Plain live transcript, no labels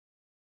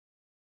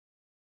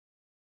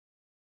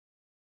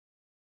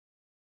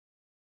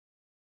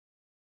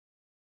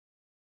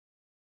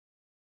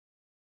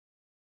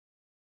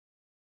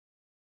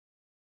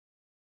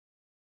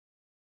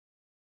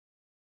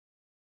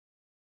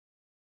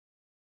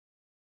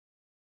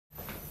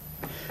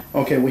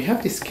Okay, we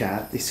have this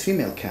cat, this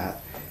female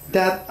cat,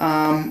 that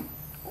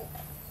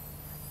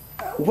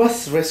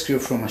was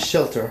rescued from a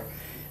shelter,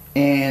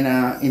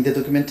 and in the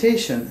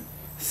documentation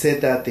said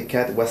that the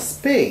cat was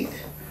spayed.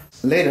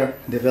 Later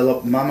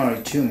developed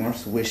mammary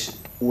tumors which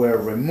were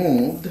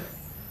removed,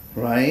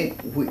 right?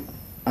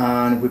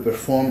 And we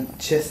performed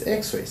chest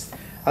x-rays.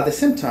 At the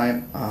same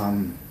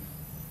time,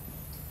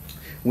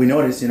 we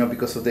noticed,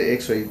 because of the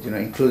x-ray,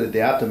 included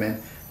the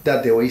abdomen,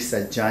 that there was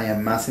a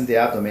giant mass in the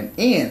abdomen,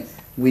 and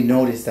we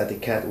noticed that the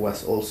cat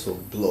was also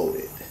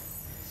bloated.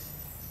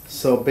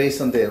 So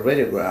based on the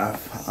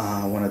radiograph,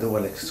 I want to do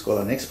what's called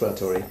an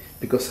exploratory,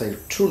 because I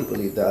truly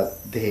believe that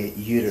the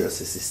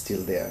uterus is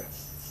still there.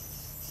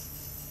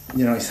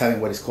 It's having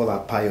what is called a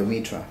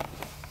Pyometra.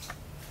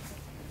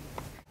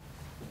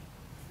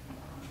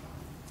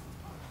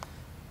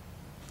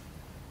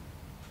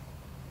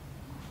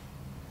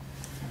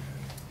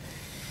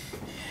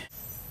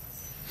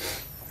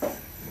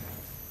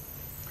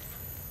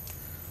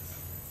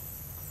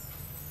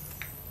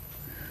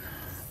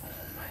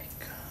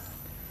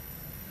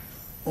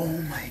 Oh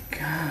my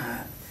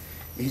God,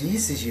 it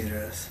is a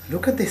uterus.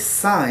 Look at the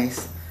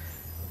size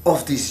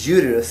of this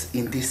uterus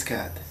in this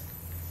cat.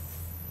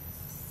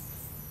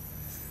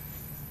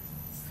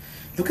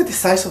 Look at the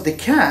size of the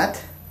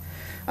cat,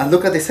 and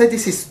look at the size.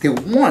 This is the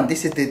one,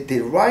 this is the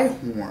right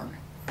horn.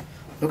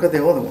 Look at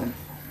the other one.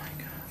 Oh my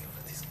God, look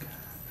at this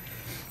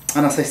cat.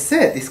 And as I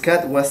said, this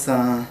cat was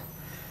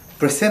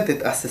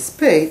presented as a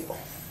spay. Oh,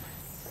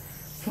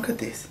 look at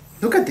this,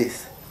 look at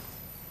this.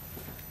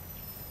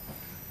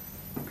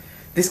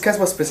 This cat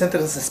was presented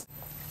as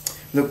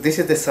a... Look, this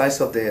is the size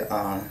of the...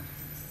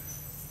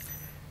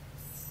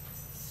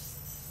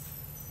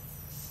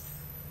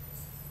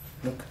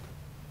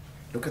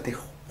 Look at the...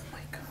 Oh my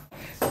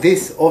God.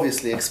 This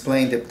obviously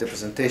explained the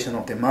presentation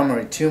of the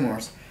mammary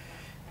tumors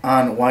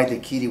and why the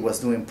kitty was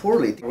doing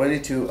poorly.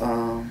 Ready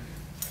to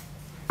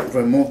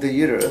remove the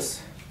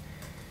uterus.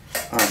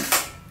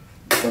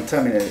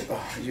 Contaminated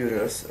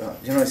uterus.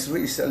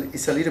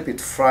 It's a little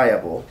bit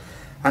friable.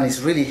 And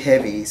it's really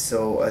heavy,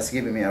 so it's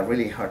giving me a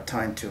really hard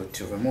time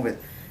to remove it.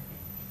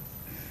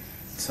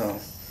 So,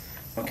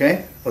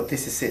 okay, but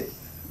this is it.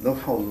 Look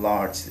how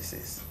large this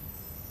is.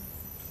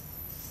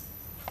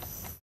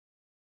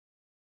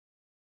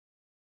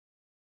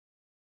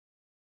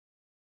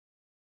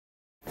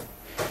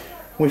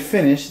 We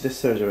finished the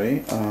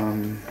surgery.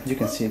 You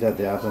can see that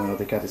the abdomen of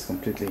the cat is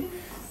completely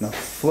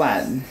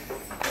flat.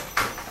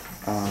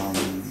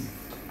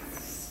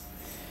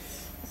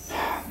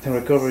 The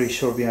recovery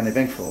should be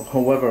uneventful.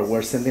 However,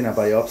 we're sending a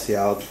biopsy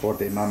out for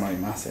the mammary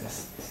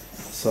masses.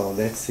 So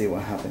let's see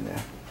what happened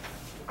there.